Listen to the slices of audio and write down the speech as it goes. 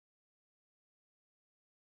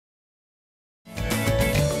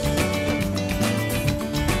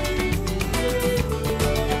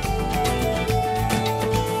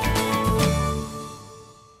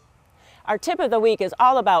Our tip of the week is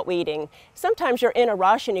all about weeding. Sometimes you're in a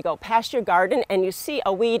rush and you go past your garden and you see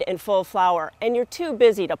a weed in full flower and you're too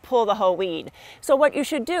busy to pull the whole weed. So what you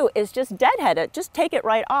should do is just deadhead it, just take it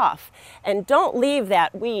right off. And don't leave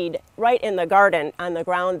that weed right in the garden on the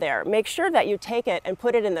ground there. Make sure that you take it and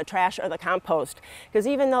put it in the trash or the compost, because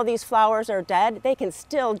even though these flowers are dead, they can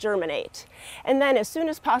still germinate. And then as soon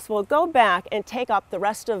as possible, go back and take up the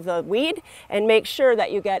rest of the weed and make sure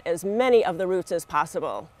that you get as many of the roots as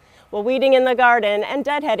possible. Well, weeding in the garden and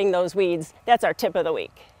deadheading those weeds, that's our tip of the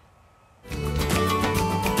week.